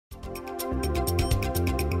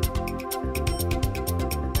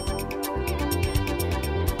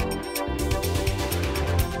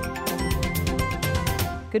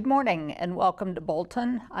Good morning and welcome to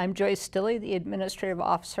Bolton. I'm Joyce Stilley, the Administrative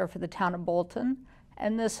Officer for the Town of Bolton,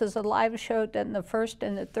 and this is a live show done the first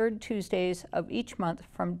and the third Tuesdays of each month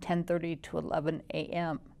from 10:30 to 11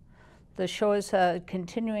 a.m. The show is a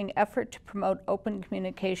continuing effort to promote open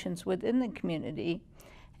communications within the community,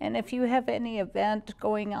 and if you have any event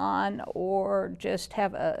going on or just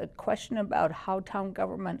have a question about how town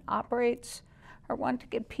government operates or want to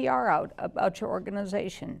get PR out about your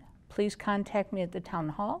organization, please contact me at the town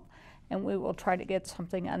hall and we will try to get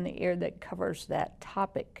something on the air that covers that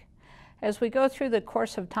topic. As we go through the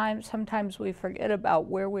course of time, sometimes we forget about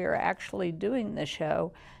where we are actually doing the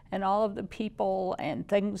show and all of the people and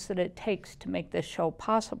things that it takes to make this show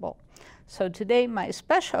possible. So today my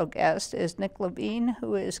special guest is Nick Levine,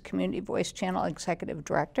 who is Community Voice Channel Executive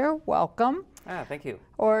Director. Welcome. Thank you.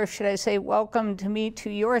 Or should I say welcome to me to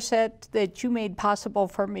your set that you made possible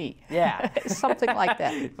for me. Yeah. Something like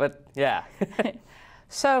that. But yeah.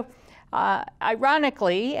 So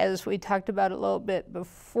ironically, as we talked about a little bit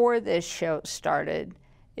before this show started,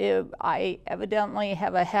 I evidently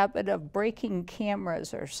have a habit of breaking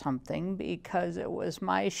cameras or something because it was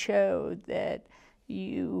my show that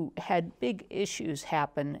you had big issues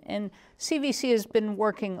happen. And CVC has been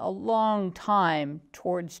working a long time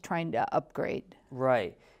towards trying to upgrade.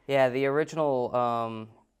 Right. Yeah, the original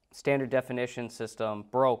standard definition system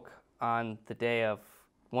broke on the day of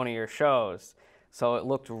one of your shows. So it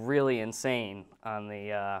looked really insane on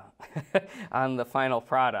the on the final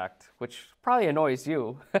product, which probably annoys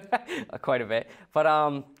you quite a bit.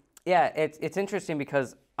 But yeah, it's interesting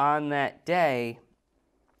because on that day,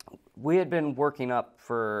 we had been working up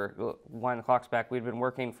for, when the clock's back, we'd been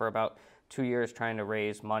working for about 2 years trying to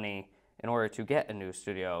raise money in order to get a new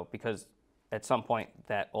studio because at some point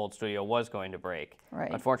that old studio was going to break. Right.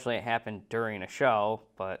 Unfortunately, it happened during a show,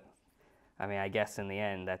 but I mean, I guess in the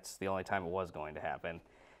end, that's the only time it was going to happen.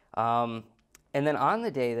 And then on the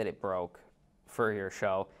day that it broke for your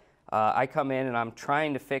show, I come in and I'm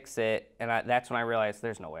trying to fix it, and that's when I realized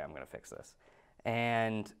there's no way I'm going to fix this.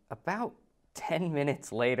 And about 10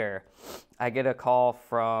 minutes later, I get a call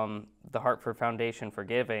from the Hartford Foundation for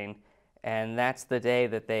Giving, and that's the day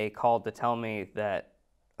that they called to tell me that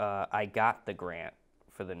I got the grant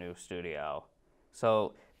for the new studio.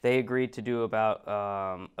 So they agreed to do about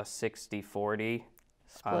a 60-40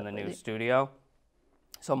 on the new studio,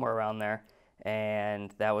 somewhere around there.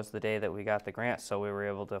 And that was the day that we got the grant, so we were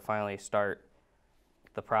able to finally start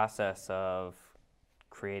the process of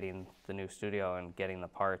creating the new studio and getting the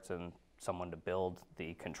parts and someone to build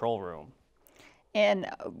the control room. And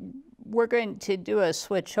we're going to do a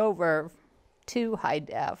switch over to high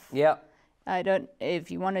def. Yep. I don't,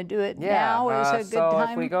 if you want to do it now is a good so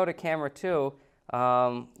time. if we go to camera 2,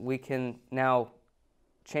 we can now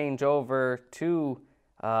change over to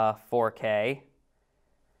 4K.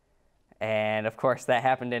 And of course that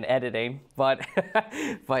happened in editing, but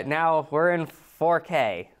but now we're in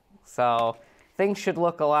 4K. So things should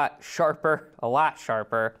look a lot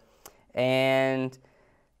sharper. And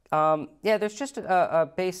yeah, there's just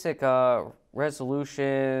a basic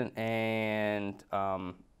resolution and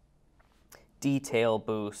detail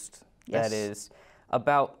boost that is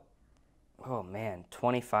about, oh man,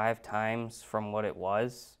 25 times from what it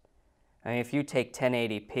was. I mean, if you take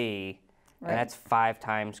 1080p, and that's 5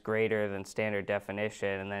 times greater than standard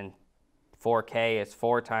definition, and then 4K is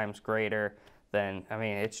 4 times greater than, I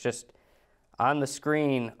mean, it's just on the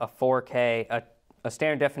screen, a 4K, a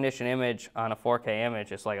standard definition image on a 4K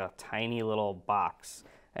image is like a tiny little box,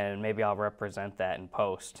 and maybe I'll represent that in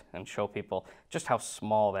post and show people just how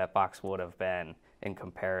small that box would have been in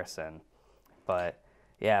comparison. But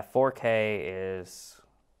yeah, 4K is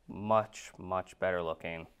much, much better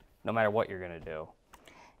looking, no matter what you're gonna do.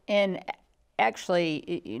 And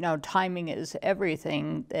actually, you know, timing is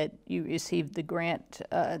everything. That you received the grant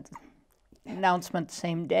announcement the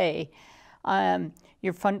same day.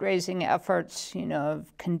 Your fundraising efforts, you know,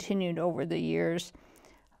 have continued over the years,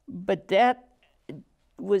 but that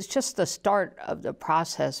was just the start of the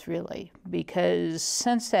process, really, because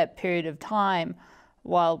since that period of time,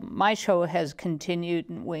 while my show has continued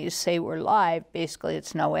and we say we're live, basically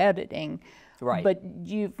it's no editing, right? But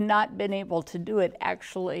you've not been able to do it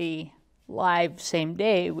actually live same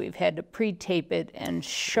day. We've had to pre-tape it and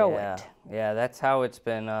show it. Yeah, that's how it's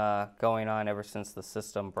been going on ever since the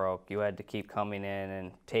system broke. You had to keep coming in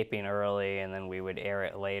and taping early, and then we would air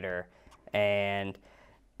it later. And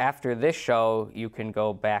after this show, you can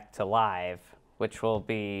go back to live, which will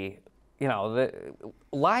be, you know,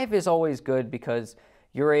 live is always good because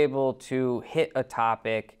you're able to hit a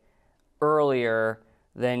topic earlier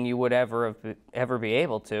than you would ever be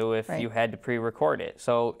able to if you had to pre-record it.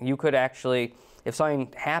 So you could actually if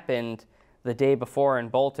something happened the day before in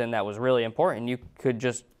Bolton that was really important, you could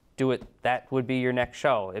just do it. That would be your next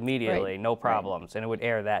show immediately, no problems, and it would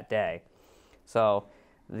air that day. So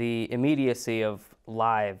the immediacy of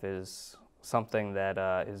live is something that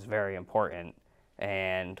is very important.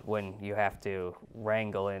 And when you have to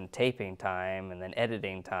wrangle in taping time and then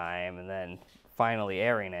editing time and then finally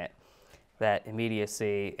airing it, that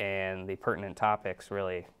immediacy and the pertinent topics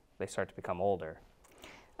really, they start to become older.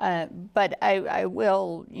 But I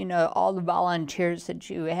will, all the volunteers that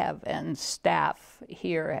you have and staff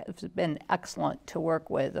here have been excellent to work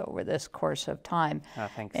with over this course of time.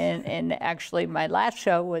 Thanks. And actually, my last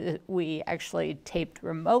show was we actually taped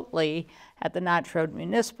remotely at the Notch Road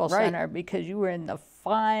Municipal Center because you were in the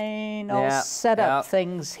final setup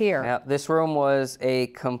things here. Yeah, this room was a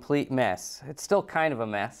complete mess. It's still kind of a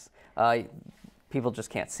mess. People just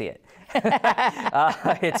can't see it.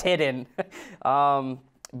 It's hidden.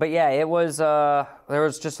 But yeah, it was, there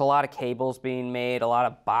was just a lot of cables being made, a lot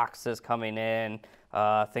of boxes coming in,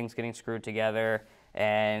 things getting screwed together.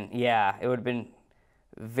 And yeah, it would have been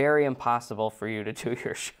very impossible for you to do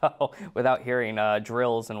your show without hearing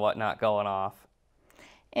drills and whatnot going off.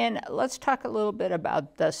 And let's talk a little bit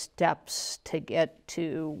about the steps to get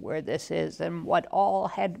to where this is and what all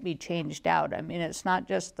had to be changed out. I mean, it's not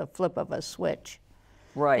just the flip of a switch.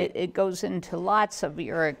 Right. It goes into lots of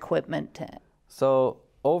your equipment. So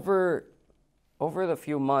over the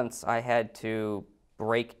few months, I had to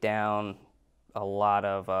break down a lot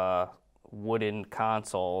of wooden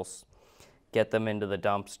consoles, get them into the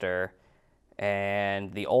dumpster,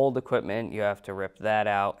 and the old equipment, you have to rip that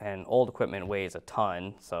out, and old equipment weighs a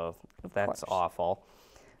ton, so that's awful.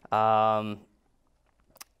 And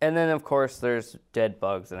then, of course, there's dead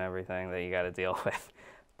bugs and everything that you got to deal with.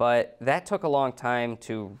 But that took a long time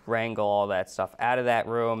to wrangle all that stuff out of that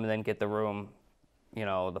room and then get the room,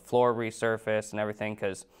 the floor resurfaced and everything,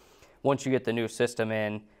 because once you get the new system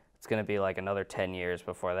in, it's going to be like another 10 years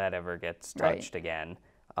before that ever gets touched again.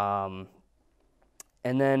 And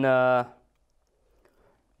then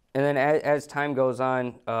as time goes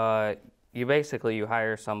on, you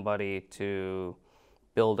hire somebody to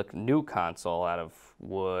build a new console out of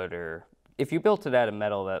wood, or if you built it out of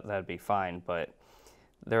metal, that'd be fine, but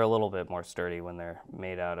they're a little bit more sturdy when they're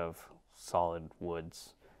made out of solid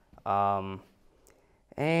woods.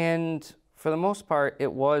 And for the most part,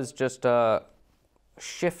 it was just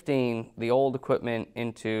shifting the old equipment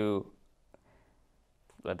into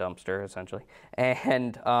a dumpster, essentially,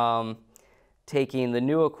 and taking the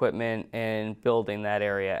new equipment and building that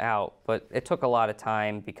area out. But it took a lot of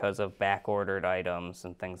time because of back-ordered items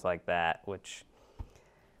and things like that, which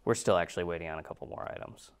we're still actually waiting on a couple more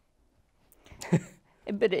items.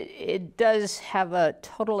 But it does have a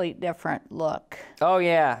totally different look. Oh,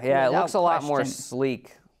 yeah. It looks a lot more question.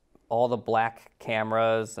 sleek. All the black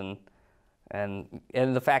cameras and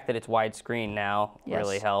the fact that it's widescreen now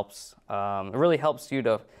really helps. It really helps you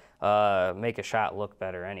to make a shot look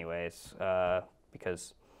better anyways,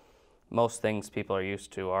 because most things people are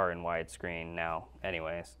used to are in widescreen now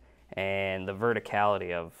anyways. And the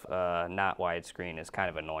verticality of not widescreen is kind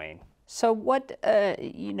of annoying. So what,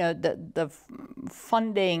 the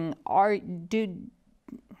funding, are you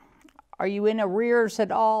in arrears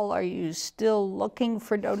at all? Are you still looking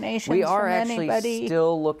for donations from anybody? We are actually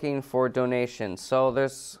still looking for donations. So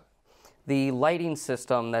there's the lighting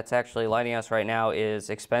system that's actually lighting us right now is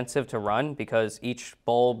expensive to run because each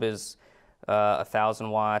bulb is 1,000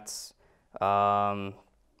 watts.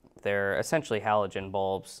 They're essentially halogen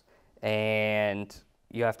bulbs, and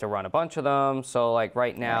you have to run a bunch of them. So like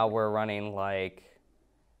right now we're running like,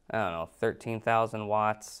 I don't know, 13,000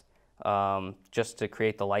 watts just to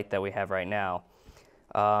create the light that we have right now,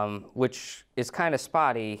 which is kind of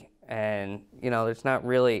spotty, and there's not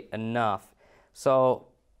really enough. So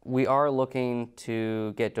we are looking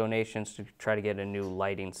to get donations to try to get a new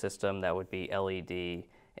lighting system that would be LED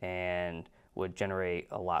and would generate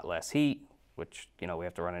a lot less heat, which, we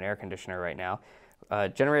have to run an air conditioner right now,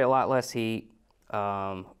 generate a lot less heat,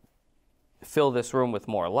 fill this room with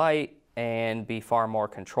more light, and be far more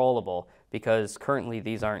controllable, because currently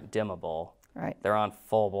these aren't dimmable. Right. They're on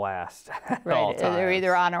full blast at all times. They're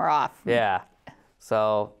either on or off. Yeah.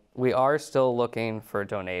 So we are still looking for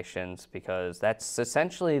donations, because that's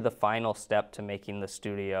essentially the final step to making the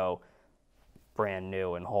studio brand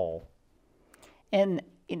new and whole. And,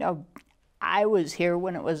 I was here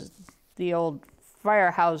when it was the old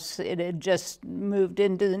firehouse. It had just moved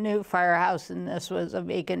into the new firehouse, and this was a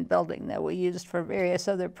vacant building that we used for various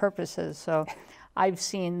other purposes. So I've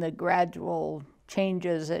seen the gradual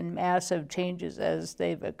changes and massive changes as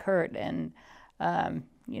they've occurred. And,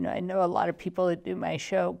 I know a lot of people that do my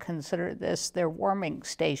show consider this their warming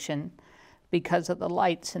station because of the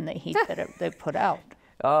lights and the heat that they put out.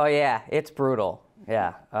 Oh yeah, it's brutal.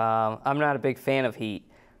 Yeah, I'm not a big fan of heat.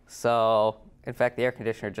 So, in fact, the air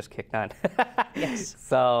conditioner just kicked on. Yes.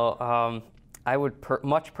 So, I would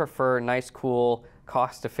much prefer nice, cool,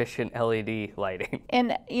 cost-efficient LED lighting.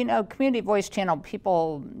 And, Community Voice Channel,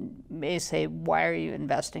 people may say, why are you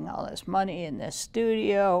investing all this money in this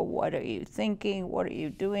studio? What are you thinking? What are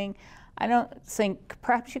you doing? I don't think,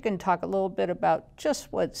 perhaps you can talk a little bit about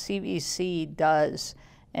just what CVC does.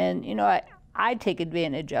 And, I take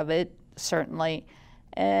advantage of it, certainly.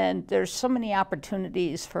 And there's so many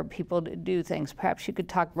opportunities for people to do things. Perhaps you could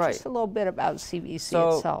talk just a little bit about CVC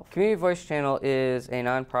itself. Community Voice Channel is a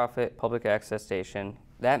nonprofit public access station.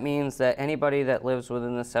 That means that anybody that lives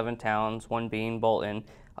within the 7 towns, one being Bolton,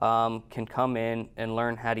 can come in and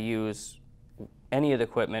learn how to use any of the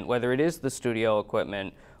equipment, whether it is the studio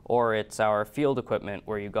equipment or it's our field equipment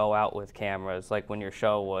where you go out with cameras, like when your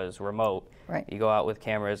show was remote. Right. You go out with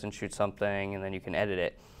cameras and shoot something and then you can edit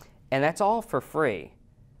it. And that's all for free.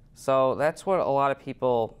 So that's what a lot of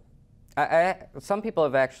people, some people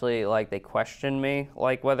have actually, they question me,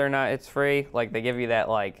 whether or not it's free. They give you that,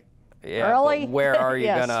 yeah, really? Where are you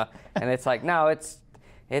Yes. gonna, and it's no,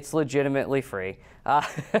 it's legitimately free.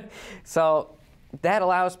 So that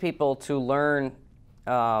allows people to learn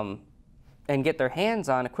and get their hands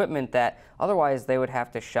on equipment that otherwise they would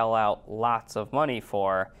have to shell out lots of money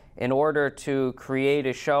for in order to create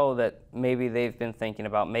a show that maybe they've been thinking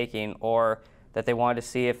about making, or that they wanted to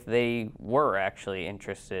see if they were actually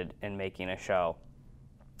interested in making a show.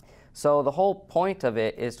 So the whole point of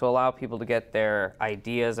it is to allow people to get their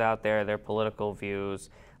ideas out there, their political views,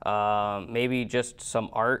 maybe just some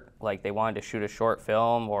art, like they wanted to shoot a short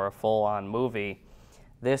film or a full-on movie.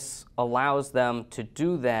 This allows them to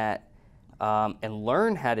do that and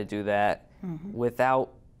learn how to do that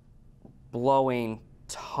without blowing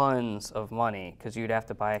tons of money, because you'd have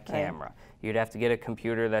to buy a camera. Right. You'd have to get a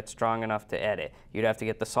computer that's strong enough to edit. You'd have to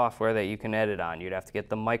get the software that you can edit on. You'd have to get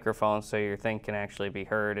the microphone so your thing can actually be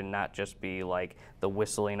heard and not just be like the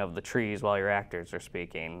whistling of the trees while your actors are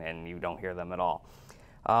speaking and you don't hear them at all.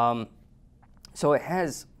 So it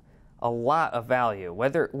has a lot of value.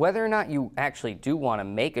 Whether or not you actually do want to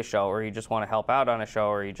make a show, or you just want to help out on a show,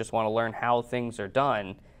 or you just want to learn how things are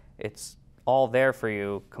done, it's all there for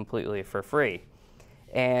you completely for free.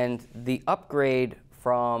 And the upgrade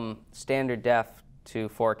from standard def to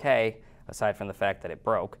 4K, aside from the fact that it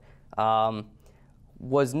broke,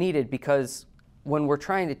 was needed because when we're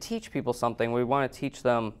trying to teach people something, we want to teach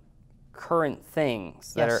them current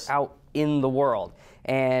things that are out in the world.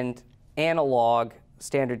 And analog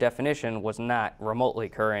standard definition was not remotely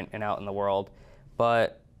current and out in the world,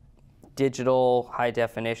 but digital high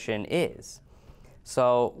definition is.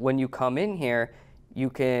 So when you come in here, you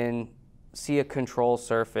can see a control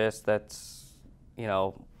surface that's,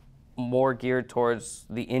 more geared towards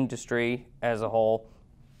the industry as a whole,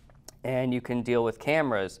 and you can deal with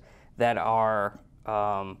cameras that are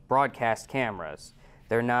broadcast cameras.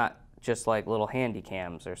 They're not just like little handy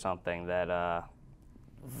cams or something that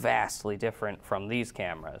vastly different from these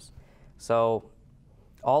cameras. So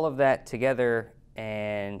all of that together,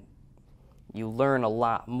 and you learn a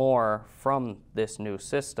lot more from this new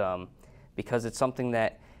system, because it's something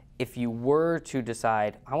that if you were to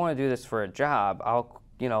decide, I want to do this for a job, I'll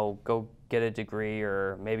go get a degree,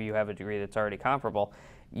 or maybe you have a degree that's already comparable,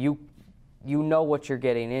 you know what you're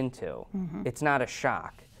getting into. It's not a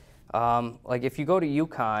shock. Like if you go to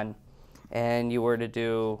UConn and you were to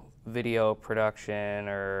do video production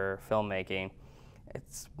or filmmaking,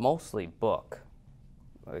 it's mostly book.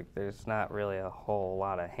 Like there's not really a whole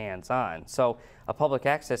lot of hands-on. So a public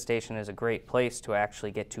access station is a great place to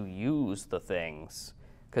actually get to use the things.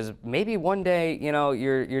 Because maybe one day,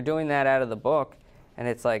 you're doing that out of the book, and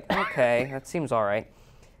it's like, okay, that seems all right.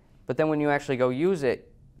 But then when you actually go use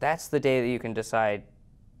it, that's the day that you can decide,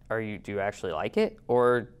 do you actually like it,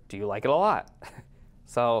 or do you like it a lot?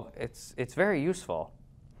 So it's very useful.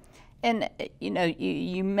 And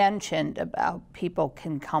you mentioned about people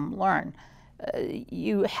can come learn.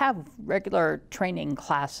 You have regular training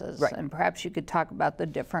classes, right, and perhaps you could talk about the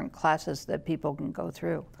different classes that people can go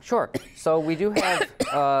through. Sure. So we do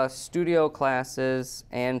have studio classes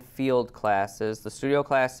and field classes. The studio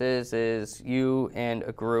classes is you and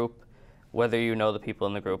a group, whether you know the people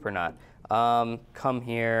in the group or not. Come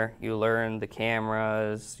here, you learn the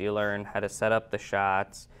cameras, you learn how to set up the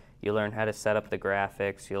shots, you learn how to set up the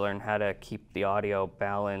graphics, you learn how to keep the audio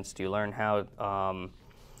balanced, you learn how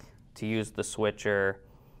to use the switcher.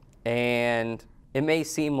 And it may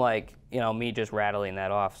seem like, me just rattling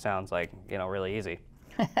that off sounds like, really easy.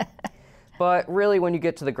 But really, when you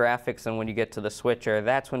get to the graphics and when you get to the switcher,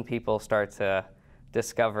 that's when people start to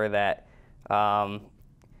discover that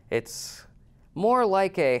it's more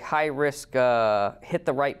like a high-risk hit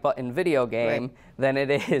the right button video game than it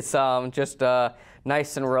is just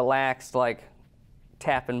nice and relaxed, like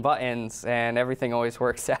tapping buttons and everything always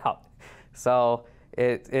works out. So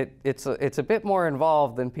it's a bit more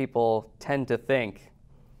involved than people tend to think.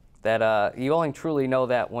 That you only truly know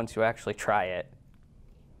that once you actually try it.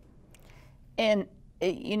 And,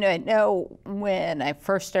 you know, I know when I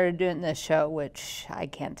first started doing this show, which I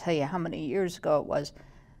can't tell you how many years ago it was,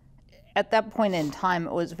 at that point in time,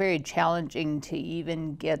 it was very challenging to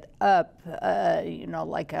even get up, you know,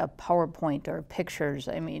 like a PowerPoint or pictures.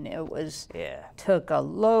 I mean, it was, took a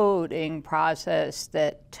loading process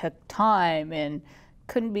that took time and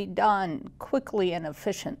couldn't be done quickly and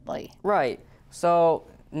efficiently. Right. So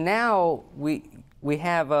now we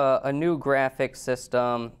have a new graphics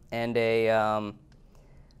system and a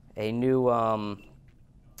new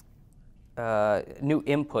new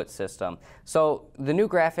input system. So the new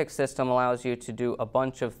graphics system allows you to do a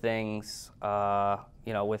bunch of things,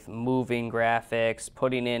 you know, with moving graphics,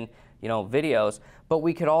 putting in, you know, videos. But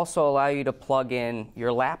we could also allow you to plug in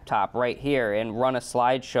your laptop right here and run a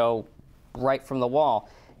slideshow right from the wall.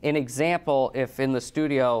 An example, if in the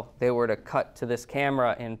studio they were to cut to this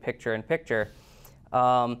camera in picture-in-picture,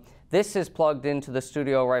 this is plugged into the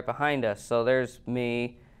studio right behind us. So there's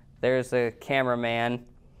me, there's the cameraman,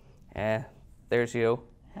 there's you.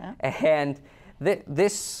 Yeah. And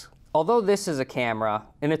this, although this is a camera,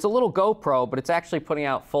 and it's a little GoPro, but it's actually putting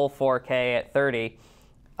out full 4K at 30,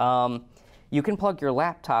 you can plug your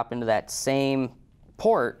laptop into that same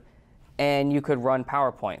port, and you could run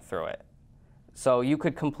PowerPoint through it. So you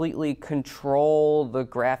could completely control the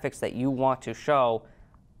graphics that you want to show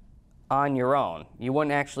on your own. You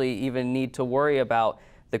wouldn't actually even need to worry about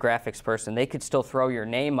the graphics person. They could still throw your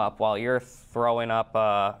name up while you're throwing up,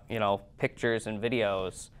 you know, pictures and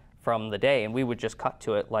videos from the day, and we would just cut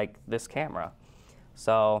to it like this camera.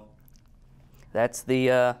 So that's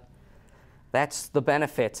the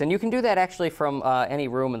benefits, and you can do that actually from any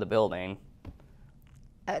room in the building.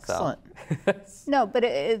 Excellent. So. No, but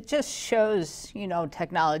it just shows, you know,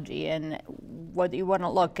 technology, and whether you want to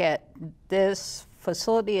look at this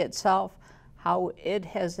facility itself, how it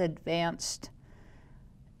has advanced.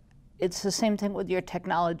 It's the same thing with your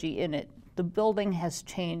technology in it. The building has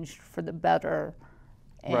changed for the better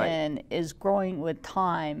and is growing with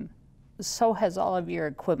time. So has all of your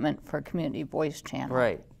equipment for Community Voice Channel.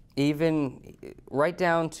 Right. Even right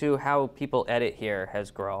down to how people edit here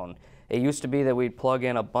has grown. It used to be that we'd plug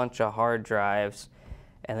in a bunch of hard drives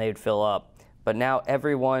and they'd fill up. But now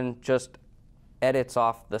everyone just edits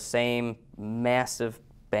off the same massive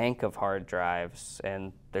bank of hard drives,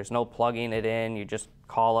 and there's no plugging it in. You just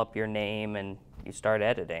call up your name and you start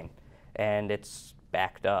editing, and it's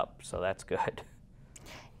backed up, so that's good.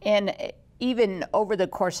 And even over the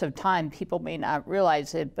course of time, people may not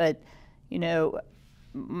realize it, but you know,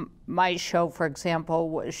 my show, for example,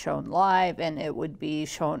 was shown live, and it would be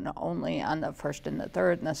shown only on the 1st and the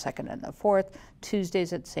 3rd and the 2nd and the 4th,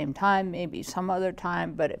 Tuesdays at the same time, maybe some other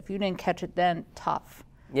time, but if you didn't catch it then, tough.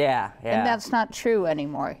 Yeah, yeah. And that's not true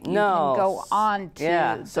anymore. You can go on to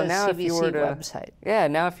the CVC website. Yeah,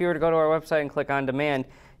 now if you were to go to our website and click on demand,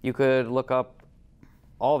 you could look up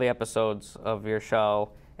all the episodes of your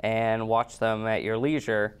show and watch them at your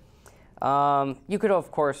leisure. You could,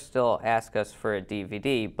 of course, still ask us for a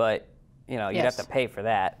DVD, but you know, you'd have to pay for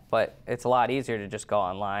that. But it's a lot easier to just go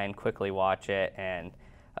online, quickly watch it, and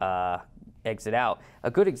exit out. A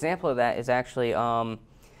good example of that is actually,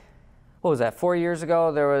 what was that, 4 years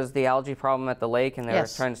ago, there was the algae problem at the lake, and they were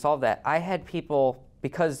trying to solve that. I had people,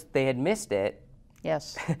 because they had missed it,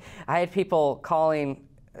 I had people calling,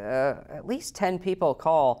 at least 10 people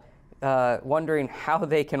call, wondering how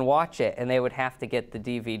they can watch it, and they would have to get the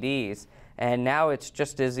DVDs. And now it's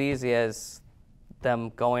just as easy as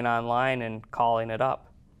them going online and calling it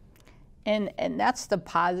up. And that's the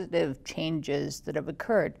positive changes that have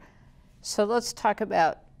occurred. So let's talk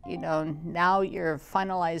about, you know, now you're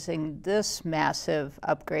finalizing this massive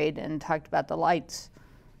upgrade and talked about the lights.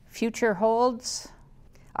 Future holds?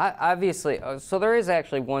 Obviously, so there is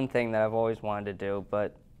actually one thing that I've always wanted to do,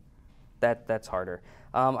 but that's harder.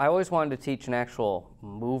 I always wanted to teach an actual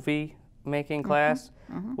movie making class,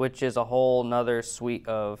 which is a whole nother suite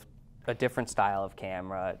of a different style of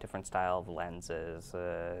camera, a different style of lenses,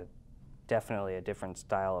 definitely a different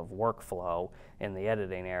style of workflow in the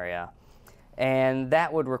editing area. And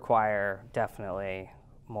that would require definitely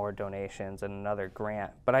more donations and another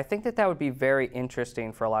grant. But I think that that would be very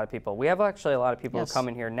interesting for a lot of people. We have actually a lot of people who come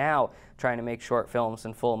in here now trying to make short films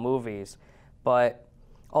and full movies. But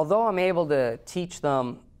although I'm able to teach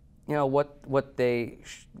them, you know, what they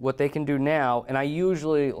can do now, and I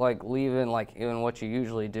usually like leave in like even what you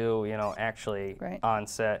usually do, you know, actually on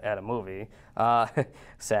set at a movie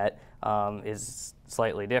set is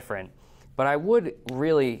slightly different. But I would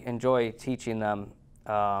really enjoy teaching them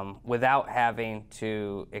without having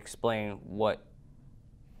to explain what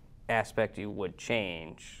aspect you would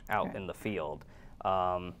change out in the field.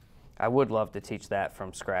 I would love to teach that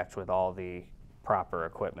from scratch with all the proper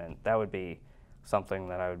equipment. That would be something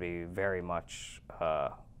that I would be very much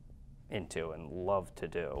into and love to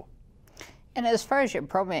do. And as far as your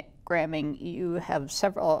programming, you have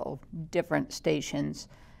several different stations.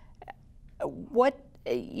 What,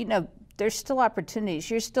 you know, there's still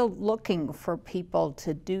opportunities. You're still looking for people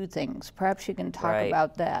to do things. Perhaps you can talk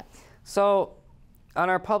about that. So on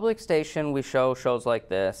our public station, we show shows like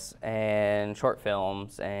this and short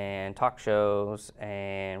films and talk shows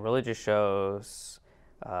and religious shows,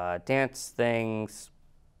 dance things.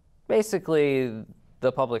 Basically,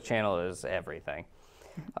 the public channel is everything.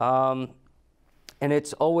 And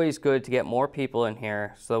it's always good to get more people in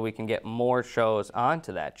here so we can get more shows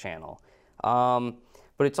onto that channel.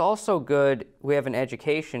 But it's also good, we have an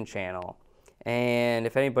education channel. And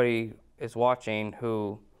if anybody is watching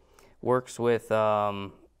who works with, you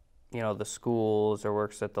know, the schools or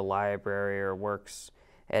works at the library or works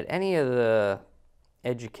at any of the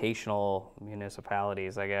educational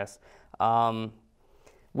municipalities, I guess,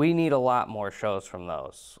 we need a lot more shows from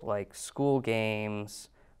those, like school games,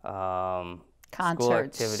 concerts, school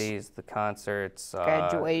activities, the concerts,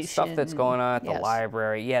 graduation, stuff that's going on at the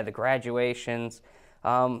library. Yeah, the graduations.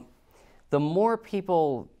 The more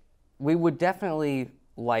people, we would definitely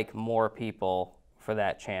like more people for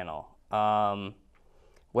that channel.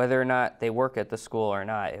 Whether or not they work at the school or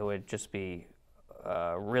not, it would just be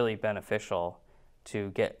really beneficial to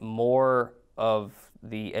get more of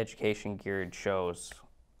the education geared shows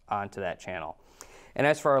onto that channel. And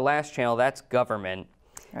as for our last channel, that's government,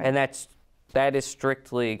 and that is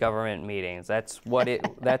strictly government meetings. That's what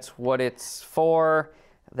it's for.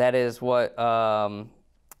 That is what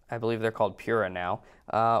I believe they're called Pura now,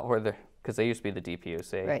 because they used to be the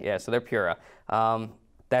DPUC. Yeah, so they're Pura.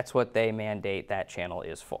 That's what they mandate that channel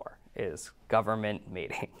is for, is government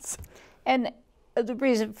meetings. And the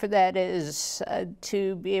reason for that is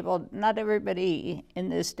to be able, not everybody in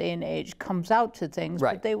this day and age comes out to things,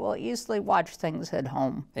 but they will easily watch things at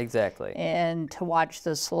home. Exactly. And to watch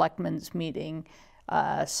the selectmen's meeting,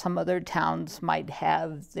 some other towns might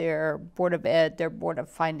have their Board of Ed, their Board of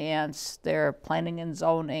Finance, their Planning and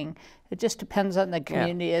Zoning. It just depends on the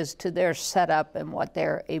community as to their setup and what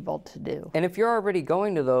they're able to do. And if you're already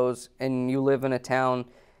going to those and you live in a town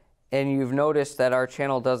and you've noticed that our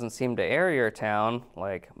channel doesn't seem to air your town,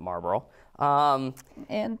 like Marlboro,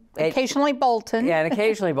 and occasionally Bolton. Yeah, and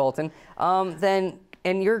occasionally Bolton,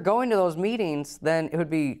 and you're going to those meetings, then it would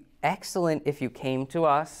be excellent if you came to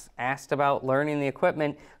us, asked about learning the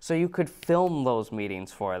equipment, so you could film those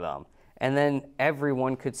meetings for them. And then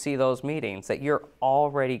everyone could see those meetings that you're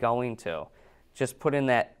already going to. Just put in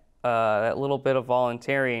that little bit of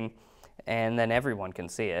volunteering, and then everyone can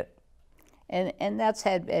see it. And that's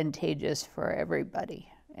advantageous for everybody.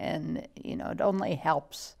 And, you know, it only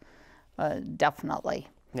helps, definitely.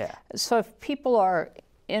 Yeah. So if people are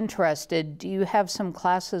interested, do you have some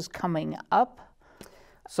classes coming up?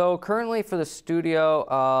 So currently for the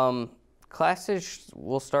studio, classes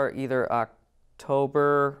will start either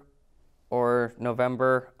October or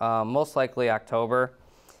November, most likely October.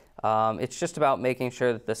 It's just about making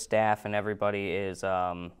sure that the staff and everybody is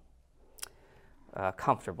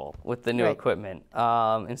comfortable with the new equipment,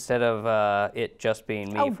 instead of it just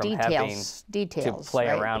being me from having to play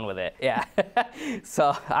around with it. Yeah.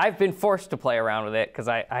 So I've been forced to play around with it because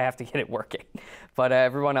I have to get it working. But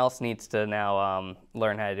everyone else needs to now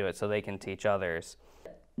learn how to do it so they can teach others.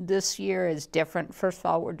 This year is different. First of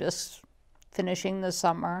all, we're just finishing the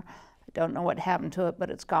summer. I don't know what happened to it, but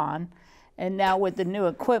it's gone. And now with the new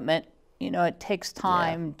equipment, you know, it takes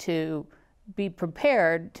time to be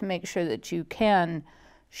prepared to make sure that you can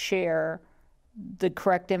share the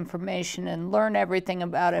correct information and learn everything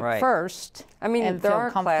about it first. I mean, there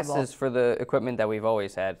are classes for the equipment that we've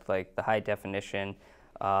always had, like the high definition,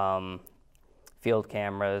 field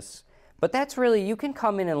cameras. But that's really, you can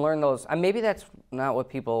come in and learn those. Maybe that's not what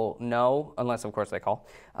people know, unless of course they call.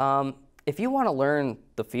 If you want to learn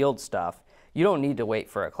the field stuff, you don't need to wait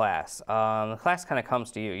for a class. The class kind of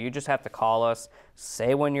comes to you. You just have to call us,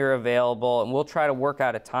 say when you're available, and we'll try to work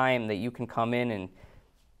out a time that you can come in and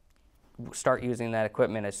start using that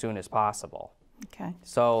equipment as soon as possible. Okay.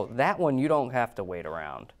 So that one you don't have to wait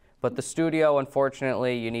around. But the studio,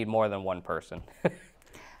 unfortunately, you need more than one person.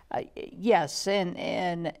 Yes,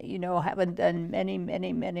 and you know, having done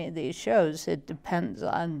many of these shows, it depends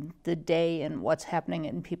on the day and what's happening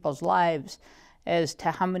in people's lives as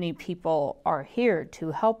to how many people are here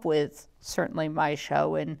to help with certainly my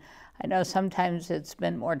show. And I know sometimes it's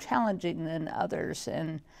been more challenging than others,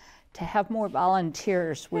 and to have more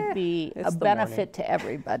volunteers would be a benefit to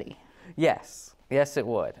everybody. Yes, yes it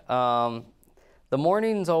would. The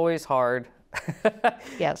morning's always hard.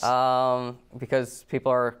 Yes. Because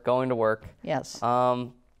people are going to work. Yes.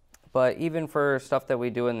 But even for stuff that we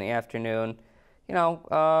do in the afternoon, you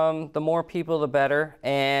know, the more people, the better.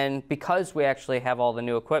 And because we actually have all the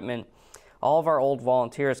new equipment, all of our old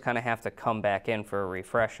volunteers kind of have to come back in for a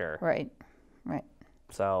refresher. Right, right.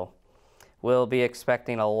 So we'll be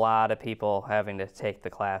expecting a lot of people having to take the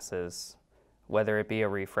classes, whether it be a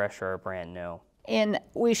refresher or brand new. And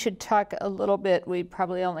we should talk a little bit, we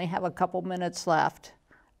probably only have a couple minutes left,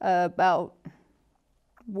 about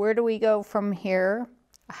where do we go from here?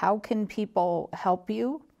 How can people help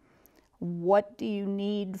you? What do you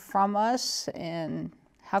need from us? And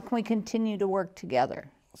how can we continue to work together?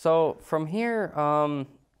 So from here,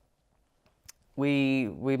 we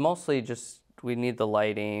mostly just, we need the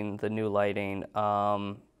lighting, the new lighting,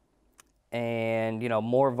 and, you know,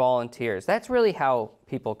 more volunteers. That's really how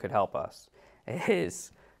people could help us,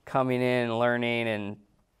 is coming in, learning, and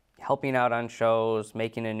helping out on shows,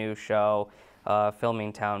 making a new show,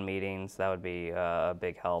 filming town meetings. That would be a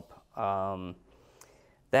big help.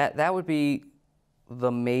 That would be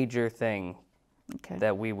the major thing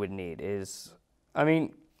that we would need is, I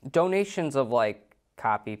mean, donations of like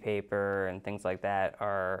copy paper and things like that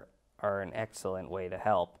are an excellent way to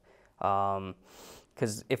help.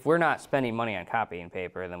 Because if we're not spending money on copying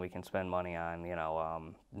paper, then we can spend money on, you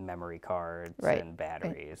know, memory cards and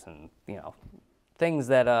batteries and, you know, things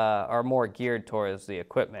that are more geared towards the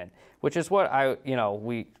equipment, which is what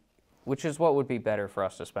which is what would be better for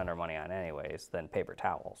us to spend our money on anyways than paper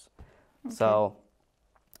towels. So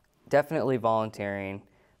definitely volunteering,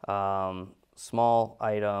 small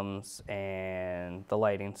items, and the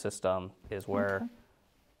lighting system is where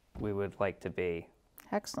we would like to be.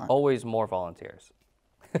 Excellent. Always more volunteers.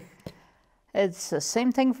 It's the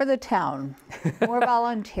same thing for the town. More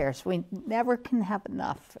volunteers. We never can have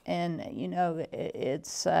enough. And, you know,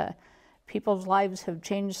 it's people's lives have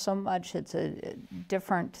changed so much. It's a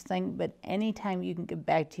different thing. But anytime you can give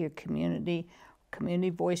back to your community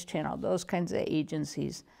voice channel, those kinds of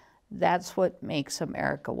agencies, that's what makes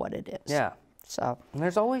America what it is. Yeah. So and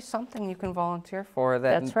there's always something you can volunteer for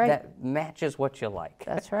that, that matches what you like.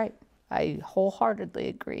 That's right. I wholeheartedly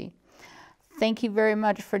agree. Thank you very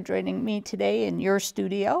much for joining me today in your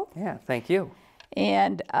studio. Yeah, thank you.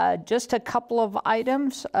 And just a couple of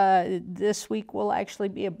items. This week will actually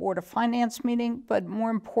be a Board of Finance meeting, but more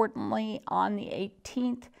importantly, on the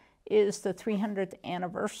 18th is the 300th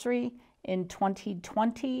anniversary. In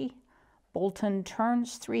 2020, Bolton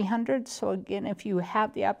turns 300. So again, if you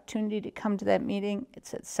have the opportunity to come to that meeting,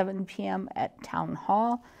 it's at 7 p.m. at Town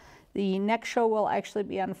Hall. The next show will actually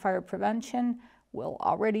be on fire prevention. We'll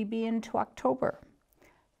already be into October.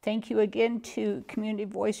 Thank you again to Community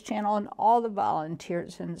Voice Channel and all the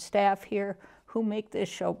volunteers and staff here who make this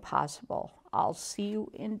show possible. I'll see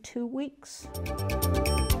you in 2 weeks.